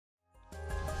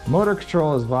Motor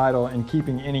control is vital in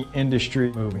keeping any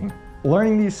industry moving.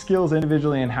 Learning these skills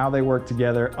individually and how they work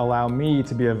together allow me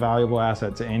to be a valuable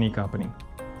asset to any company.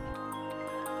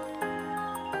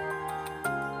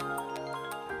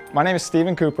 My name is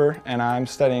Stephen Cooper, and I'm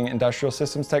studying Industrial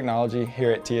Systems Technology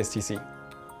here at TSTC.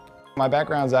 My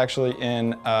background is actually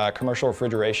in commercial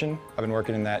refrigeration. I've been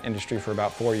working in that industry for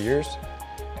about 4 years.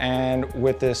 And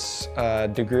with this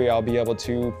degree, I'll be able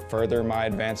to further my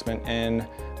advancement in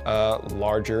a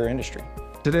larger industry.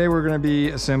 Today we're going to be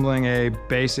assembling a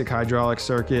basic hydraulic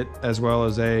circuit as well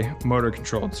as a motor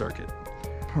controlled circuit.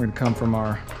 We're going to come from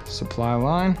our supply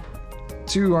line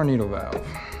to our needle valve.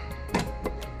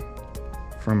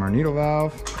 From our needle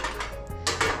valve,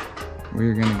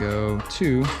 we're going to go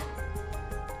to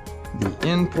the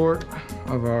in port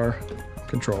of our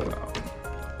control valve.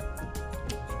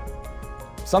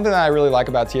 Something that I really like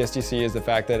about TSTC is the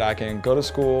fact that I can go to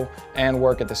school and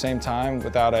work at the same time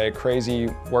without a crazy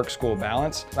work-school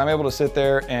balance. I'm able to sit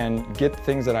there and get the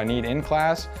things that I need in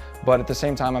class, but at the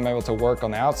same time I'm able to work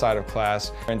on the outside of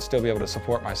class and still be able to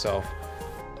support myself.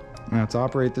 Now to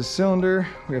operate this cylinder,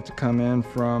 we have to come in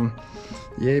from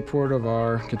the A port of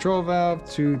our control valve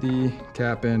to the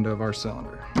cap end of our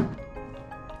cylinder.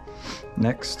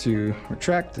 Next, to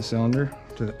retract the cylinder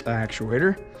to the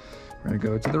actuator, we're going to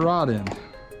go to the rod end.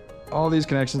 All these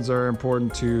connections are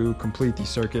important to complete the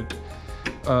circuit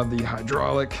of the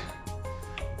hydraulic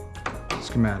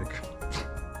schematic.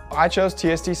 I chose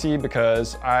TSTC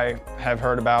because I have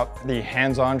heard about the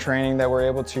hands-on training that we're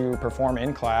able to perform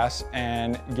in class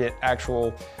and get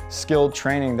actual skilled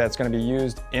training that's going to be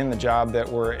used in the job that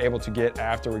we're able to get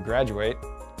after we graduate.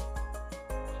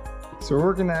 So we're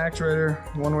working the actuator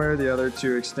one way or the other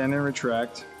to extend and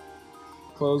retract,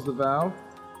 close the valve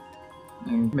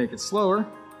and make it slower,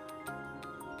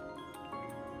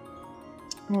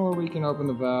 or we can open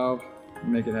the valve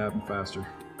and make it happen faster.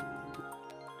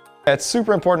 It's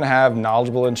super important to have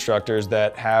knowledgeable instructors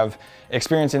that have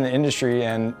experience in the industry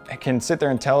and can sit there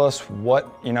and tell us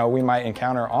what we might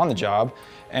encounter on the job.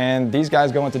 And these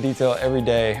guys go into detail every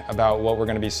day about what we're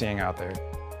going to be seeing out there.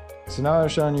 So now I've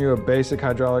shown you a basic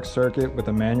hydraulic circuit with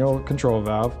a manual control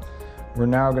valve. We're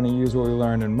now going to use what we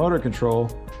learned in motor control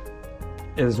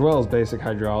as well as basic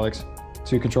hydraulics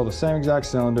to control the same exact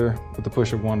cylinder with the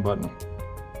push of one button.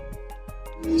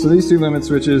 So these two limit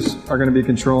switches are going to be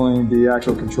controlling the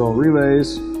actual control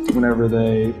relays whenever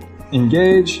they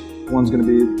engage. One's going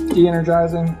to be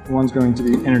de-energizing, one's going to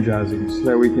be energizing, so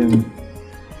that we can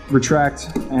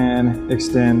retract and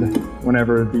extend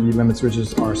whenever the limit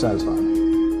switches are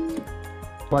satisfied.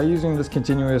 By using this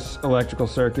continuous electrical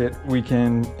circuit, we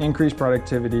can increase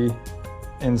productivity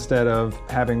instead of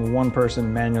having one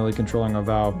person manually controlling a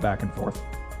valve back and forth.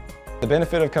 The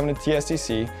benefit of coming to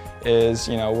TSTC is,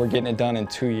 we're getting it done in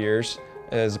 2 years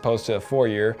as opposed to a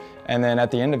 4-year. And then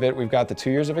at the end of it, we've got the 2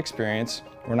 years of experience.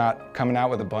 We're not coming out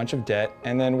with a bunch of debt.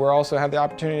 And then we're also have the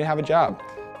opportunity to have a job.